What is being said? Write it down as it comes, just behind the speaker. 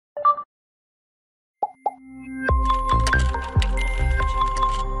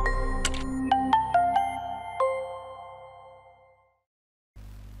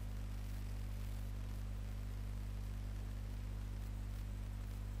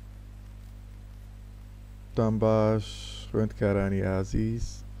تان باش خوێندکارانی ئازیز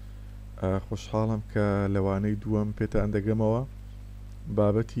خۆشحاڵم کە لەوانەی دووەم پێتان دەگەمەوە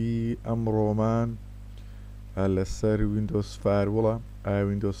بابەتی ئەمڕۆمان لەسەر ویندۆز فایروڵە. ئایا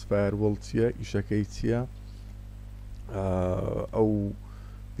ویندۆز فایروڵ چییە؟ ئیشەکەی چییە؟ ئەو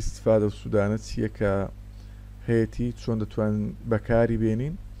ئیستیفادە و سوودانە چییە کە هەیەی چۆن دەتوان بەکاری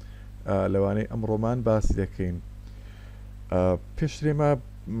بێنین لەوانەی ئەمڕۆمان باسی دەکەین. پێشترێمە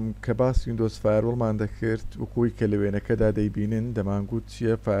کە باسی ویندۆز فایروڵمان دەکرد وەکوی کە لە وێنەکەدا دەیبینن دەمانگوت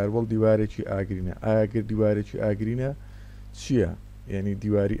چییە؟ فایروڵ دیوارێکی ئاگرینە. ئاگر دیوارێکی ئاگرینە چییە؟ یعنی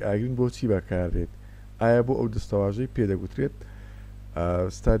دیواری ئاگرین بۆچی بەکاردێت؟ ئایا بۆ ئەو دەستەواژەی پێدەگوترێت؟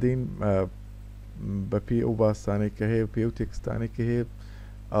 ستادین بەپێ ئەو باستانەی کە هەیە پێ و تێکستانێک کە هەیە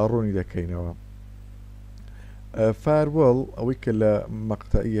ئاڕۆنی دەکەینەوە. فایروڵ ئەوەی کە لە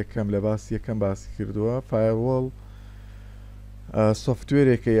مەقتەعی یەکەم لە باسی یەکەم باسی کردووە، فایروڵ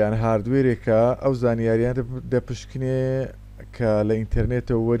سۆفتوێرێکە یان هاردوێرێکە ئەو زانیاریان دەپشکنێ کە لە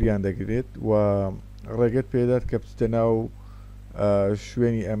ئینتەرنێتەوە وەریان دەگرێت و ڕێگەت پێدات کە بچتە ناو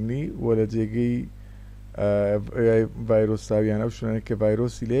شوێنی ئەمنی و لە جێگەی ڤایرۆساویان ئەو شوێنە کە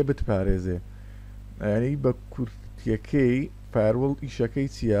ڤایرۆسی لێ بتپارێزێ. ینی بە کورتیەکەی فایروڵ ئیشەکەی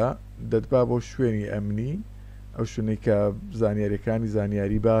چییە؟ دەتبا بۆ شوێنی ئەمنی، ئەو شوێنەی کە زانیاریەکانی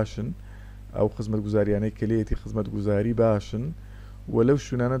زانیاری باشن، ئەو خزمەت گوزاریانەی کلێتی خزمەت گوزاری باشن و لەو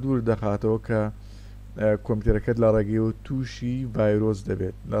شوێنانە دوور دەخاتەوە کە کۆمپیوتەرەکەت لە ڕێگەیەوە تووشی ڤایرۆس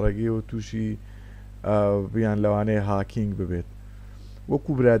دەبێت، لە ڕێگەیەوە تووشی بیان لەوانەیە هاکینگ ببێت.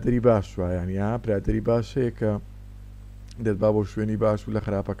 وەکو برادری باش وایان یا برادری باش هەیە کە دەتبا بۆ شوێنی باش و لە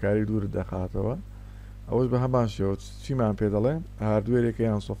خراپەکاری دوور دەخاتەوە. ئەوەش بە هەمان شێوە چیمان پێ دەڵێ؟ هاردوێرێکە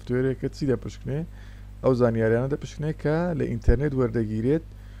یان سۆفتوێرێکە چی دەپشکنێ؟ ئەو زانیاریانە دەپشکنێ کە لە ئینتەرنێت وەردەگیرێت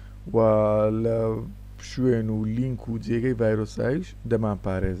و لە شوێن و لینک و جێگەی ڤایرۆسایش دەمان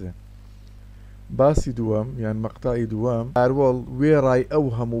پارێزێ. باسی دووەم یان مەقتەعی دووەم، فایروڵ وێڕای ئەو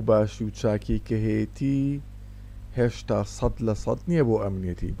هەموو باشی و چاکی کە هەیەی هێشتا 100% نییە بۆ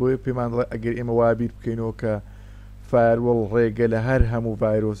ئەمنیەتی. بۆیە پێمان دەڵێ ئەگەر ئێمە وابیر بکەینەوە کە فایروڵ ڕێگە لە هەر هەموو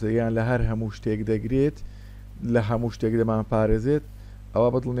ڤایرۆسە یان لە هەر هەموو شتێک دەگرێت، لە هەموو شتێک دەمان پارێزێت، ئەوە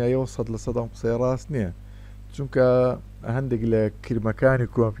بەدڵنیاییەوە 100% ئەم قسەی ڕاست نییە. چونکە هەندێک لە کرمەکانی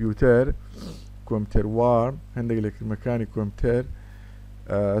کۆمپیوتەر وار، هەندێک لە کرمەکانی کۆمپیوتەر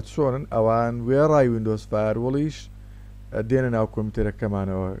چۆنن ئەوان وێڕای ویندۆز فایروڵیش دێنە ناو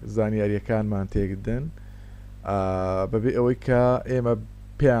کۆمپیوتەرەکەمانەوە، زانیاریەکانمان تێکدن بەبێ ئەوەی کە ئێمە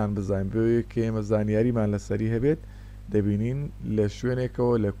پێیان بزانین، بۆیە کە ئێمە زانیاریمان لەسەری هەبێت دەبینین لە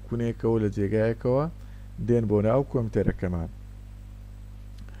شوێنێکەوە لە کوونێکەوە لە جێگایەکەوە دێن بۆ ناو کۆمپیوتەرەکەمان.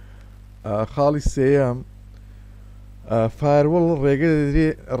 خاڵی سێیەم، فایروڵ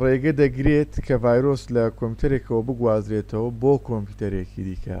ڕێگە دەگرێت کە ڤایرۆس لە کۆمپیوتەرێکەوە بگوازرێتەوە بۆ کۆمپیوتەرێکی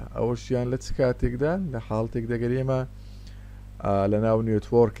دیکە. ئەوەشیان لە چ کاتێکدا؟ لە حاڵتێک دەگەر ئێمە لە ناو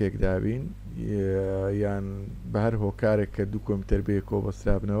نێتوۆرکێک دابین یان بە هەر هۆکارێک کە دوو کۆمپیوتەر بەیەکەوە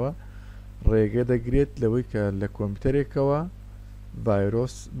بەسترابنەوە، ڕێگە دەگرێت لەوەی کە لە کۆمپیوتەرێکەوە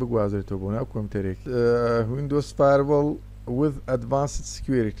ڤایرۆس بگوازرێتەوە بۆ ناو کۆمپیوتەرێک. ویندۆز فایروڵ with advanced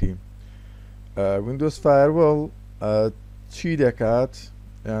security. ویندۆز فایروڵ چی دەکات؟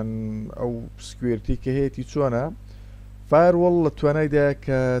 یان ئەو سکوێرتی کە هەیەی چۆنە؟ فایروڵ لە توانایدا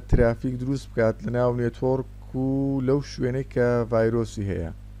کە ترافیک دروست بکات لە ناو نێتوۆرک و لەو شوێنەی کە ڤایرۆسی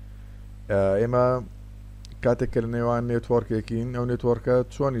هەیە. ئێمە کاتێک کە لە نێوان نێتوۆرکێکین، ئەو نێتوۆرکە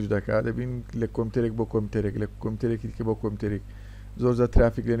چۆنیش دەکات؟ دەبین لە کۆمپیوتەرێک بۆ کۆمپیوتەرێک، لە کۆمپیوتەرێکی دیکە بۆ کۆمپیوتەرێک زۆرجار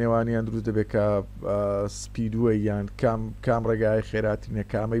ترافیک لە نێوانیان دروست دەبێت کە سپیدووە یان کام ڕێگای خێراترینە،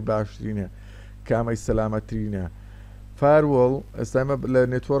 کامەی باشترینە، کامەی سەلامەترینە. فایروڵ ئێستامە لە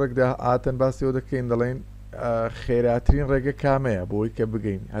نێتوۆرکدا ئاتەن باسیەوە دەکەین، دەڵێن خێراترین ڕێگە کامەیە بۆی کە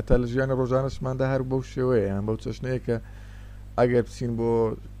بگەین. هەتا لە ژیانە ڕۆژانەشماندا هەر بەو شێوەیە یان بەو چەشنەیە کە ئەگەر بچین بۆ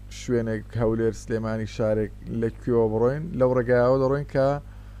شوێنێک هەولێر سلێمانی شارێک لەکوێوە بڕۆین، لەو ڕێگایەوە دەڕۆین کە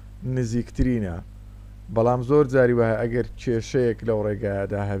نزیکترینە. بەڵام زۆر جاری وایە ئەگەر کێشەیەک لەو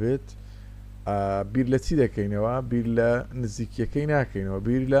ڕێگایەدا هەبێت بیر لە چی دەکەینەوە؟ بیر لە نزیکیەکەی ناکەینەوە،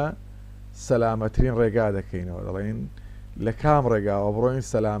 بیر لە سەلامەترین ڕێگا دەکەینەوە. دەڵێن لە کام ڕێگاوە بڕۆین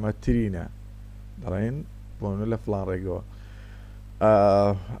سەلامەترینە، دەڵێن بۆنە لە فڵان ڕێگەوە.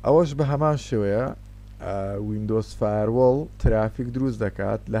 ئەوەش بە هەمان شێوەیە ویندۆز فایروڵ ترافیک دروست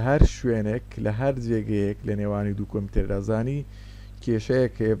دەکات لە هەر شوێنێک لە هەر جێگەیەک لە نێوانی دوو کۆمپیوتەرزانی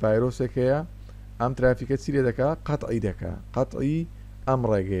کێشەیەک هەیە، ڤایرۆسێک هەیە، ئەم ترافیکە چی لێ دەکات؟ قەتعی دەکات، قەتعی ئەم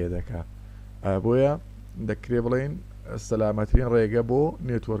ڕێگەیە دەکات. بۆیە دەکرێ بڵێن سەلامەترین ڕێگە بۆ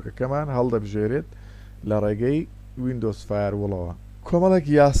نێتوۆرکەکەمان هەڵدەبژێرێت لە ڕێگەی ویندۆز فایروڵەوە. کۆمەڵێک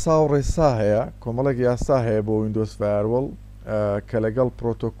یاسا و ڕێسا هەیە، کۆمەڵێک یاسا هەیە بۆ ویندۆز فایروڵ کە لەگەڵ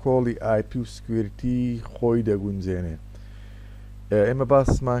پرۆتۆکۆڵی آیپی و سکوێریتی خۆی دەگونجێنێ. ئێمە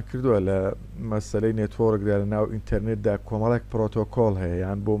باسمان کردووە لە مەسلەی نێتوۆرکدا لە ناو ئینتەرنێتدا کۆمەڵێک پرۆتۆکۆڵ هەیە،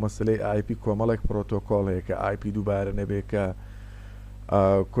 یان بۆ مەسلەی آیپی کۆمەڵێک پرۆتۆکۆڵ هەیە کە آیپی دووبارە نەبێت کە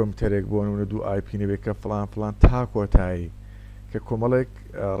کۆمپیوتەرێک بۆ نمونە دوو آیپی نەبێت کە فڵان فڵان تا کۆتایی، کە کۆمەڵێک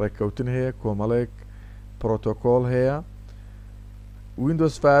ڕێککەوتن هەیە، کۆمەڵێک پرۆتۆکۆڵ هەیە.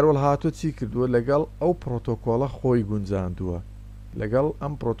 ویندۆز فایرۆڵ هاتووە چی کردووە؟ لەگەڵ ئەو پرۆتۆکۆڵە خۆی گونجاندووە، لەگەڵ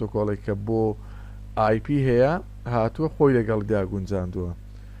ئەم پرۆتۆکۆڵی کە بۆ آیپی هەیە هاتووە خۆی لەگەڵدا گونجاندووە.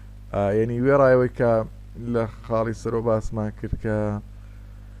 یعنی وێڕایەوەی کە لە خاڵی سەرۆ باسمان کرد کە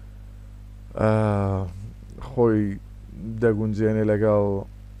خۆی دەگونجێنێ لەگەڵ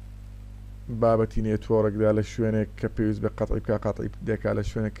بابەتی نێتوۆرەکدا لە شوێنێک کە پێویست بە قەتعی بکە قەتعی دەکات، لە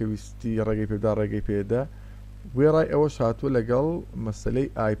شوێنێک کە ویستی ڕێگەی پێدا ڕێگەی پێدا. وێڕای ئەوەش هاتووە لەگەڵ مەسلەی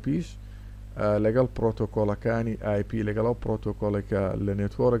آیپیش، لەگەڵ پرۆتۆکۆڵەکانی آیپی، لەگەڵ ئەو پرۆتۆکۆڵێکە لە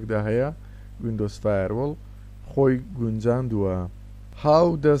نێتوۆرەکدا هەیە ویندۆز فایرۆڵ خۆی گونجاندووە. How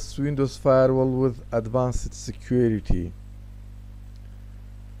does Windows Firewall with Advanced Security؟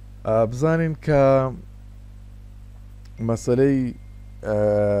 بزانین کە مەسلەی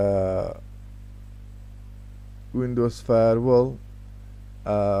Windows Firewall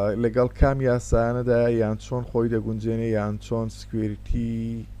لەگەڵ کام یاسانەدا یان چۆن خۆی دەگونجێنێ یان چۆن سکوێریتی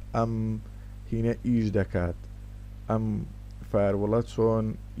ئەم هینە ئیش دەکات، ئەم فایرۆڵە چۆن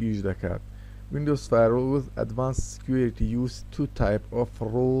ئیش دەکات. Windows Firewall with Advanced Security use two types of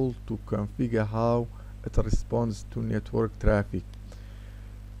role to configure how it responds to network traffic.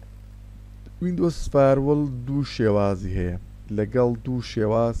 Windows Firewall دوو شێوازی هەیە، لەگەڵ دوو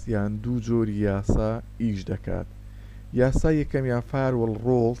شێواز یان دوو جۆری یاسا ئیش دەکات. یاسا یەکەمیان Firewall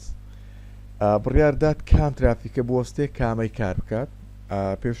Rules بڕیاردات کام ترافیکە بوەستێ کامەی کار بکات.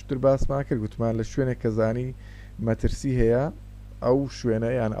 پێشتر باسمان کرد گوتمان لە شوێنێک کە زانی مەترسی هەیە ئەو شوێنە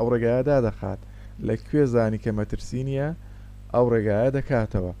یان ئەو ڕێگایەدا دەخات، لەکوێ زانی کە مەترسی نییە ئەو ڕێگایە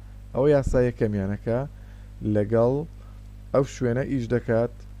دەکاتەوە. ئەو یاسا یەکەمیانەکە لەگەڵ ئەو شوێنە ئیش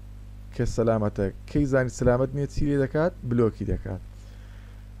دەکات کە سەلامەتە، کەی زانی سەلامەت نییە چی لێ دەکات؟ بلۆکی دەکات.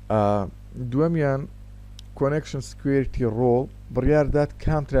 دووەمیان Connection Security Role بڕیاردات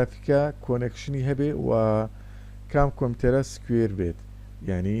کام ترافیکە کۆنێکشنی هەبێ و کام کۆمپیوتەرە سکوێر بێت،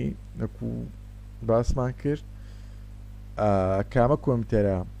 یعنی نەکو باسمان کرد کامە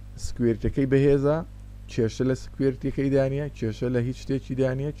کۆمپیوتەرە سکوێرتەکەی بەهێزە، کێشە لە سکوێرتەکەی دانیە، کێشە لە هیچ شتێکی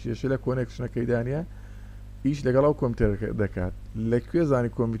دانیە، کێشە لە کۆنێکشنەکەی دانیە، ئیش لەگەڵ ئەو کۆمپیوتەر دەکات. لەکوێ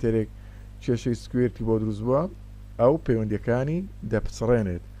زانی کۆمپیوتەرێک کێشەی سکوێرتی بۆ دروست بووە؟ ئەو پەیوەندیەکانی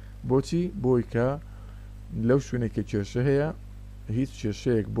دەپچڕێنێت. بۆچی؟ بۆی کە لەو شوێنێکە کێشە هەیە هیچ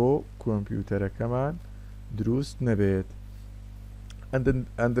کێشەیەک بۆ کۆمپیوتەرەکەمان دروست نەبێت.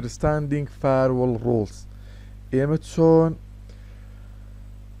 Understanding Firewall Rules. ئێمە چۆن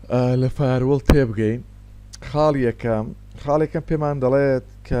لە فایرۆڵ تێبگەین؟ خاڵێکم پێمان دەڵێت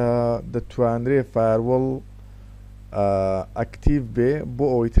کە دەتوانرێت فایرۆڵ ئەکتیڤ بێ بۆ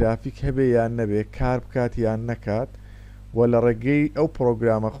ئەوەی ترافیک هەبێ یان نەبێ، کار بکات یان نەکات، و لە ڕێگەی ئەو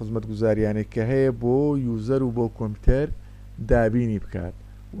پرۆگرامە خزمەتگوزاریانێک کە هەیە بۆ یوزەر و بۆ کۆمپیوتەر دابینی بکات.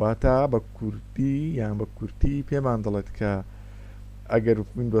 واتە بە کوردی یان بە کورتی پێمان دەڵێت کە ئەگەر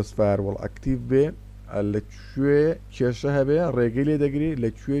ویندۆز فایرۆڵ ئەکتیڤ بێ لەکوێ کێشە هەبێ ڕێگەی لێ دەگری،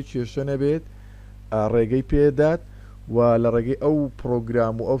 لەکوێ کێشە نەبێت ڕێگەی پێدات، و لە ڕێگەی ئەو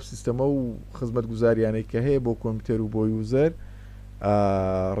پرۆگرام و ئەو سیستەمە و خزمەتگوزاریانەی کە هەیە بۆ کۆمپیوتەر و بۆ یوزەر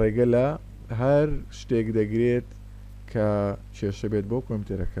ڕێگە لە هەر شتێک دەگرێت کە کێشە بێت بۆ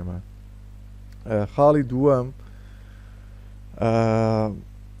کۆمپیوتەرەکەمان. خاڵی دووەم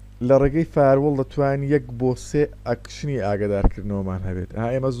لە ڕێگەی فایرۆڵ دەتوانین 1 بۆ 3 ئەکشنی ئاگادارکردنەوەمان هەبێت.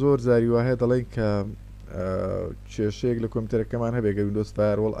 ئێمە زۆر جاری وایە دەڵێن کە کێشەیەک لە کۆمپیوتەرەکەمان هەبێت گە ویندۆز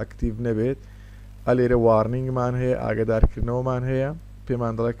فایرۆڵ ئەکتیڤ نەبێت، ئەلێرە وارنینگمان هەیە، ئاگادارکردنەوەمان هەیە،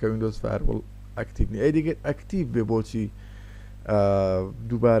 پێمان دەڵێت کە ویندۆز فایرۆڵ ئەکتیڤ نیە. ئەی دیگە ئەکتیڤ بێ بۆچی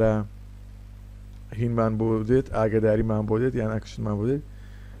دووبارە هینمان بۆ دێت، ئاگاداریمان بۆ دێت یان ئەکشنمان بۆ دێت؟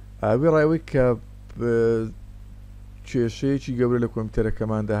 ئاوی ڕایەوەی کە کێشەیەکی گەورە لە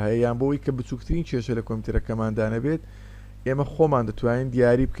کۆمپیوتەرەکەماندا هەیە یان بۆەوەی کە بچووکترین کێشە لە کۆمپیوتەرەکەماندا نەبێت، ئێمە خۆمان دەتوانین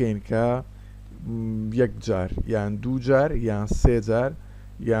دیاری بکەین کە 1 جار یان 2 جار یان 3 جار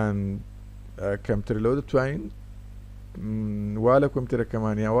یان کەمتر لەوە دەتوانین وا لە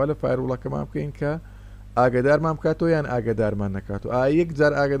کۆمپیوتەرەکەمان یان وا لە فایرۆڵەکەمان بکەین کە ئاگادارمان بکاتەوە یان ئاگادارمان نەکاتەوە. 1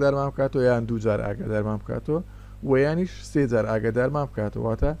 جار ئاگادارمان بکاتەوە یان 2 جار ئاگادارمان بکاتەوە، و یانیش 3 جار ئاگادارمان بکاتەوە.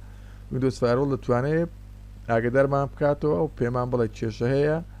 واتە ویندۆز فایرۆڵ دەتوانێت ئاگادارمان بکاتەوە و پێمان بڵێ کێشە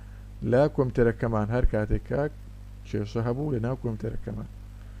هەیە لە کۆمپیوتەرەکەمان هەر کاتێکە کێشە هەبوو لە ناو کۆمپیوتەرەکەمان.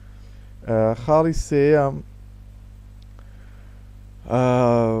 خاڵی سێیەم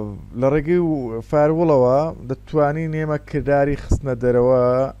لە ڕێگەی و فایروڵەوە دەتوانین ئێمە کردداری خستنە دەرەوە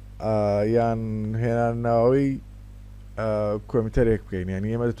یان هێنانناوەی کۆمپیوتەرێک بکەین، یعنی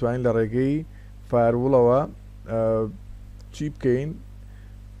ئێمە دەتوانین لە ڕێگەی فایروڵەوە چی بکەین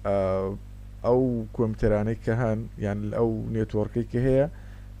ئەو کۆمپیوتەرانەی کە هەن یان ئەو نێتوەڕکەی کە هەیە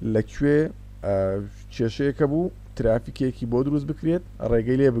لەکوێ کێشەیەکە بوو ترافیکێکی بۆ دروست بکرێت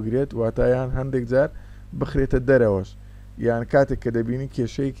ڕێگەی لێ بگرێت واتایان هەندێک جار بخرێتە دەرەوەش یان کاتێک کە دەبینی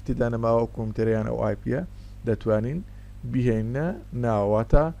کێشەیەکی تێدا نەماوە کۆمپیوتەریان ئەو آیپە دەتوانین بیهێنە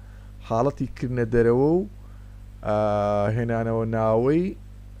ناواتە حاڵەتی کردنە دەرەوە و هێنانەوە ناوەی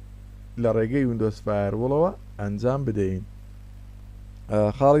لە ڕێگەی ویندۆز فایروڵەوە ئەنجام بدەین.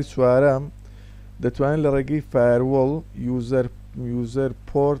 خاڵی چوارەم دەتوانین لە ڕێگەی فایروڵ یوزەر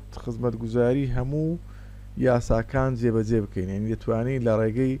پۆرت خزمەتگوزاری هەموو یاساکان جێبەجێ بکەین، یعنی دەتوانین لە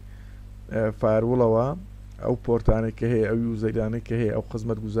ڕێگەی فایروڵەوە ئەو پۆرتانێک کە هەیە ئەو یوزەرانەی کە هەیە ئەو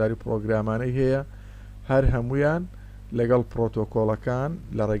خزمەتگوزاری پرۆگرامانەی هەیە هەر هەمویان لەگەڵ پرۆتۆکۆڵەکان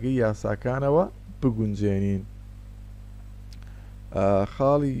لە ڕێگەی یاساکانەوە بگونجێنین.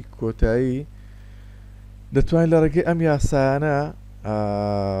 خاڵی کۆتایی دەتوانین لە ڕێگەی ئەم یاسایانە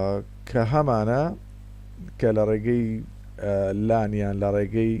کە هەمانە کە لە ڕێگەی لانیان لە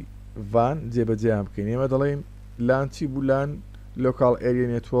ڕێگەی ڤان جێبەجێیان بکەین. ئێمە دەڵێن لان چی بوو؟ لان لۆکال ئێریا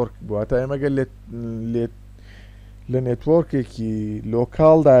نێتوۆرک بووە تا ئێمەگە لە نێتوۆرکێکی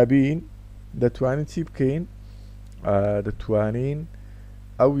لۆکاڵ دابین دەتوانین چی بکەین؟ دەتوانین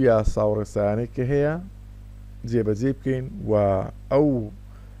ئەو یاسا و ڕێسایانەی کە هەیە جێبەجێ بکەین و ئەو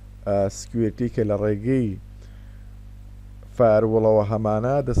سکوێرتی کە لە ڕێگەی فایروڵەوە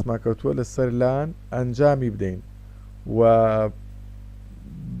هەمانە دەستماکەوتووە لەسەر لان ئەنجامی بدەین و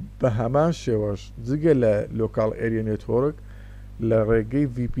بە هەمان شێوەش جگە لە لۆکال ئێریا نێتوۆرک لە ڕێگەی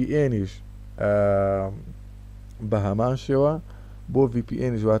VPNیش بە هەمان شێوە بۆ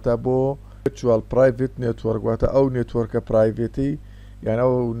VPNیش واتە بۆ virtual private network واتە ئەو نێتوۆرکە پرایڤێتی یان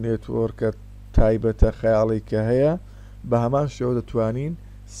ئەو نێتوۆرکە تایبەتە خەیاڵی کە هەیە بە هەمان شێوە دەتوانین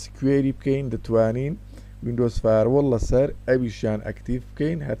سکوێری بکەین، دەتوانین ویندۆز فایروڵ لەسەر ئەویشیان ئەکتیڤ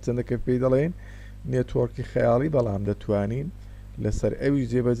بکەین هەرچەندەکە پێی دەڵێن نێتوۆرکی خەیاڵی بەڵام دەتوانین لەسەر ئەوی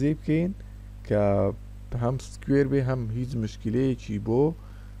جێبەجێ بکەین کە هەم سکوێر بێ هەم هیچ مشکلەیەکی بۆ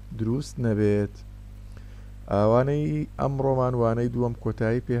دروست نەبێت. ئەوانەی ئەمڕۆمان وانەی دووەم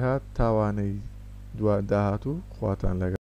کۆتایی پێهات تاوانەی داهاتوو خواتان لەگەڵ.